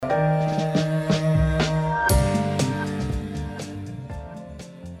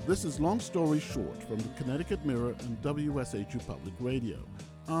This is Long Story Short from the Connecticut Mirror and WSHU Public Radio.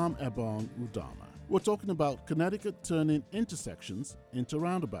 I'm Ebong Udoma. We're talking about Connecticut turning intersections into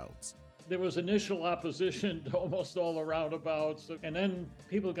roundabouts. There was initial opposition to almost all the roundabouts, and then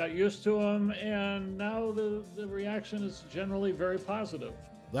people got used to them, and now the reaction is generally very positive.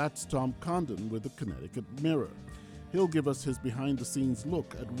 That's Tom Condon with the Connecticut Mirror. He'll give us his behind-the-scenes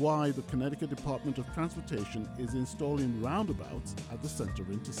look at why the Connecticut Department of Transportation is installing roundabouts at the center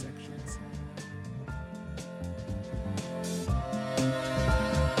intersections.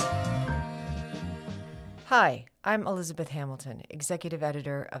 Hi, I'm Elizabeth Hamilton, Executive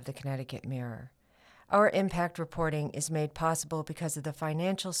Editor of the Connecticut Mirror. Our impact reporting is made possible because of the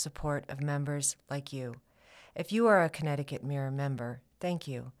financial support of members like you. If you are a Connecticut Mirror member, thank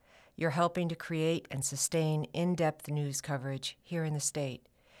you. You're helping to create and sustain in-depth news coverage here in the state.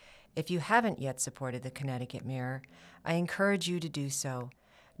 If you haven't yet supported the Connecticut Mirror, I encourage you to do so.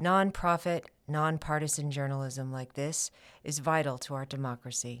 Nonprofit, nonpartisan journalism like this is vital to our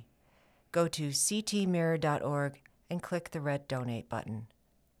democracy. Go to ctmirror.org and click the red donate button.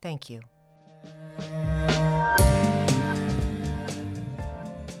 Thank you.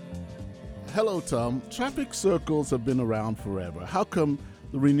 Hello, Tom. Traffic circles have been around forever. How come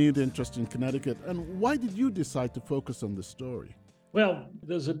the renewed interest in Connecticut, and why did you decide to focus on this story? Well,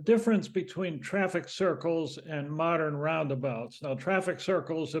 there's a difference between traffic circles and modern roundabouts. Now, traffic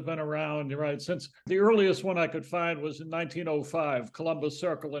circles have been around, right, since the earliest one I could find was in 1905, Columbus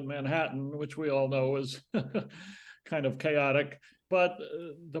Circle in Manhattan, which we all know is kind of chaotic. But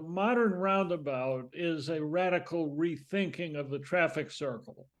the modern roundabout is a radical rethinking of the traffic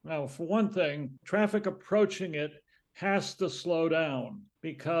circle. Now, for one thing, traffic approaching it has to slow down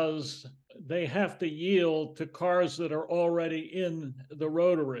because they have to yield to cars that are already in the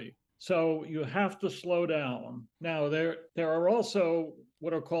rotary. So you have to slow down. Now, there are also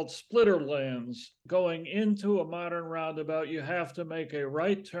what are called splitter lanes. Going into a modern roundabout, you have to make a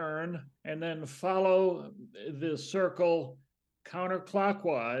right turn and then follow the circle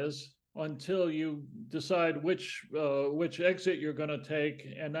counterclockwise until you decide which exit you're going to take,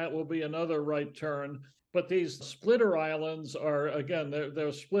 and that will be another right turn. But these splitter islands are, again,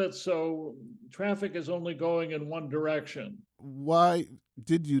 they're split, so traffic is only going in one direction. Why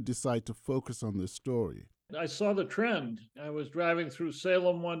did you decide to focus on this story? I saw the trend. I was driving through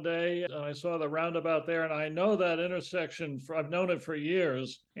Salem one day, and I saw the roundabout there, and I know that intersection. I've known it for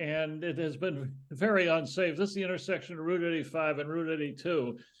years, and it has been very unsafe. This is the intersection of Route 85 and Route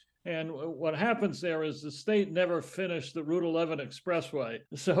 82. And what happens there is the state never finished the Route 11 expressway.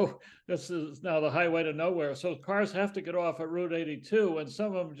 So this is now the highway to nowhere. So cars have to get off at Route 82, and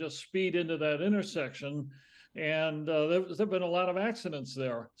some of them just speed into that intersection. And there've been a lot of accidents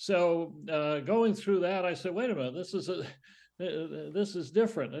there. So going through that, I said, wait a minute, this is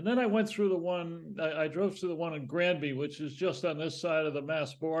different. And then I went through I drove through the one in Granby, which is just on this side of the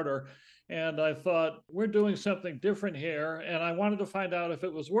Mass border. And I thought, we're doing something different here. And I wanted to find out if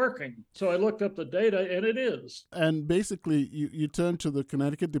it was working. So I looked up the data, and it is. And basically, you turn to the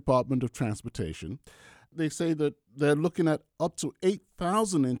Connecticut Department of Transportation. They say that they're looking at up to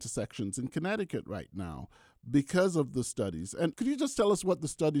 8,000 intersections in Connecticut right now because of the studies. And could you just tell us what the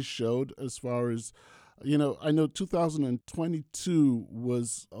studies showed as far as, I know 2022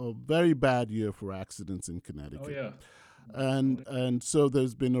 was a very bad year for accidents in Connecticut. Oh, yeah. And so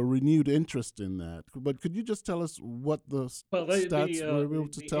there's been a renewed interest in that. But could you just tell us what the stats were able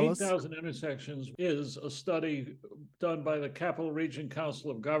to tell us? 8,000 intersections is a study done by the Capital Region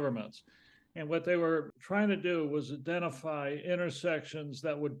Council of Governments. And what they were trying to do was identify intersections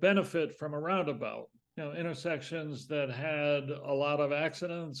that would benefit from a roundabout. Intersections that had a lot of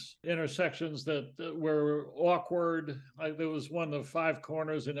accidents, intersections that were awkward. There was one of 5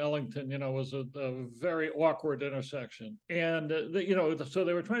 corners in Ellington, was a very awkward intersection. And, so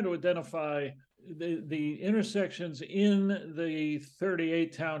they were trying to identify the intersections in the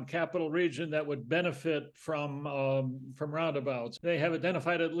 38-town capital region that would benefit from roundabouts. They have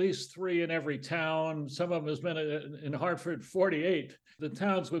identified at least 3 in every town. Some of them has been in Hartford, 48. The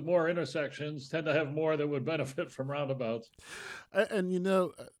towns with more intersections tend to have more that would benefit from roundabouts.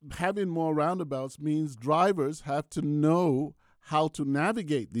 And having more roundabouts means drivers have to know how to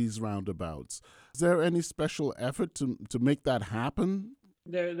navigate these roundabouts. Is there any special effort to make that happen?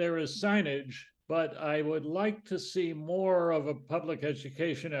 There is signage, but I would like to see more of a public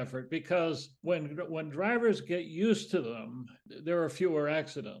education effort because when drivers get used to them, there are fewer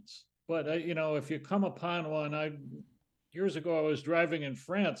accidents. But if you come upon one, years ago, I was driving in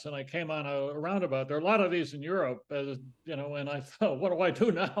France and I came on a roundabout. There are a lot of these in Europe, and I thought, what do I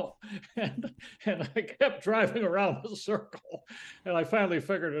do now? And I kept driving around the circle, and I finally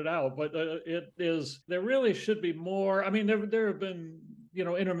figured it out. But there really should be more. I mean, there have been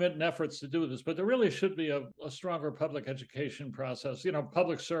intermittent efforts to do this, but there really should be a stronger public education process.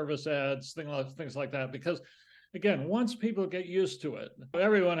 Public service ads, things like that, because. Again, once people get used to it,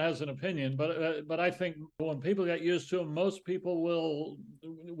 everyone has an opinion, but I think when people get used to it, most people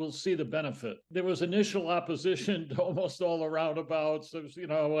will see the benefit. There was initial opposition to almost all the roundabouts,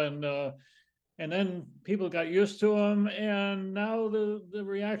 and then people got used to them, and now the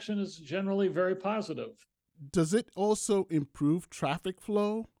reaction is generally very positive. Does it also improve traffic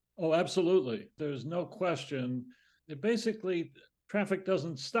flow? Oh, absolutely. There's no question. It basically. Traffic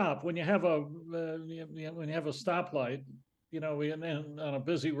doesn't stop when you have a stoplight. And on a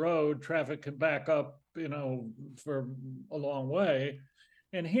busy road, traffic can back up, for a long way.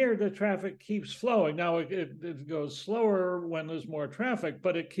 And here, the traffic keeps flowing. Now it goes slower when there's more traffic,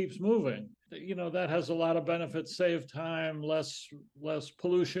 but it keeps moving. That has a lot of benefits: save time, less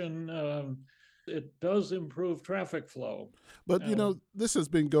pollution. It does improve traffic flow. But this has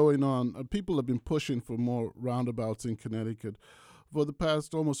been going on. People have been pushing for more roundabouts in Connecticut for the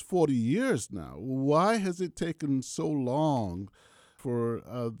past almost 40 years now. Why has it taken so long for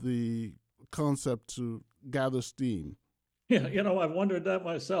the concept to gather steam? Yeah, I've wondered that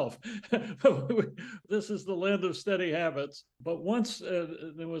myself. This is the land of steady habits. But once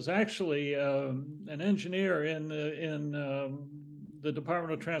there was actually an engineer in the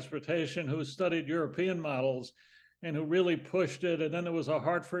Department of Transportation who studied European models and who really pushed it. And then there was a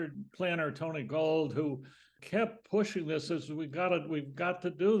Hartford planner, Tony Gold, who kept pushing this as we've got to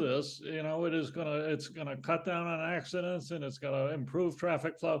do this. It's gonna cut down on accidents, and it's gonna improve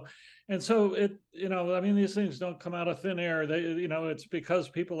traffic flow. And so these things don't come out of thin air. It's because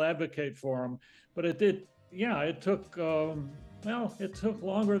people advocate for them. But it took it took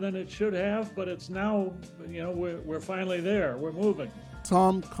longer than it should have, but it's now, we're finally there. We're moving.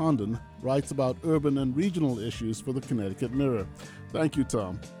 Tom Condon writes about urban and regional issues for the Connecticut Mirror. Thank you,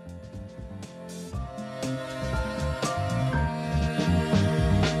 Tom.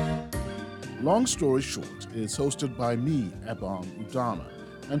 Long Story Short is hosted by me, Ebong, Udoma,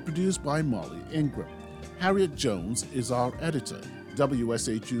 and produced by Molly Ingram. Harriet Jones is our editor.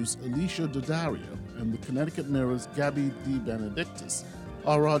 WSHU's Alicia Daddario and the Connecticut Mirror's Gabby D. Benedictus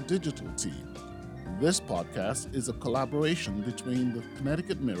are our digital team. This podcast is a collaboration between the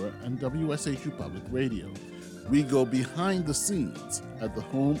Connecticut Mirror and WSHU Public Radio. We go behind the scenes at the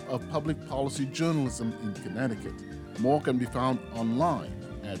home of public policy journalism in Connecticut. More can be found online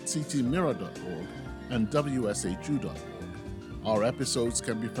at ctmirror.org and wshu.org. Our episodes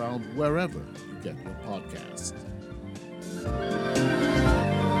can be found wherever you get your podcasts.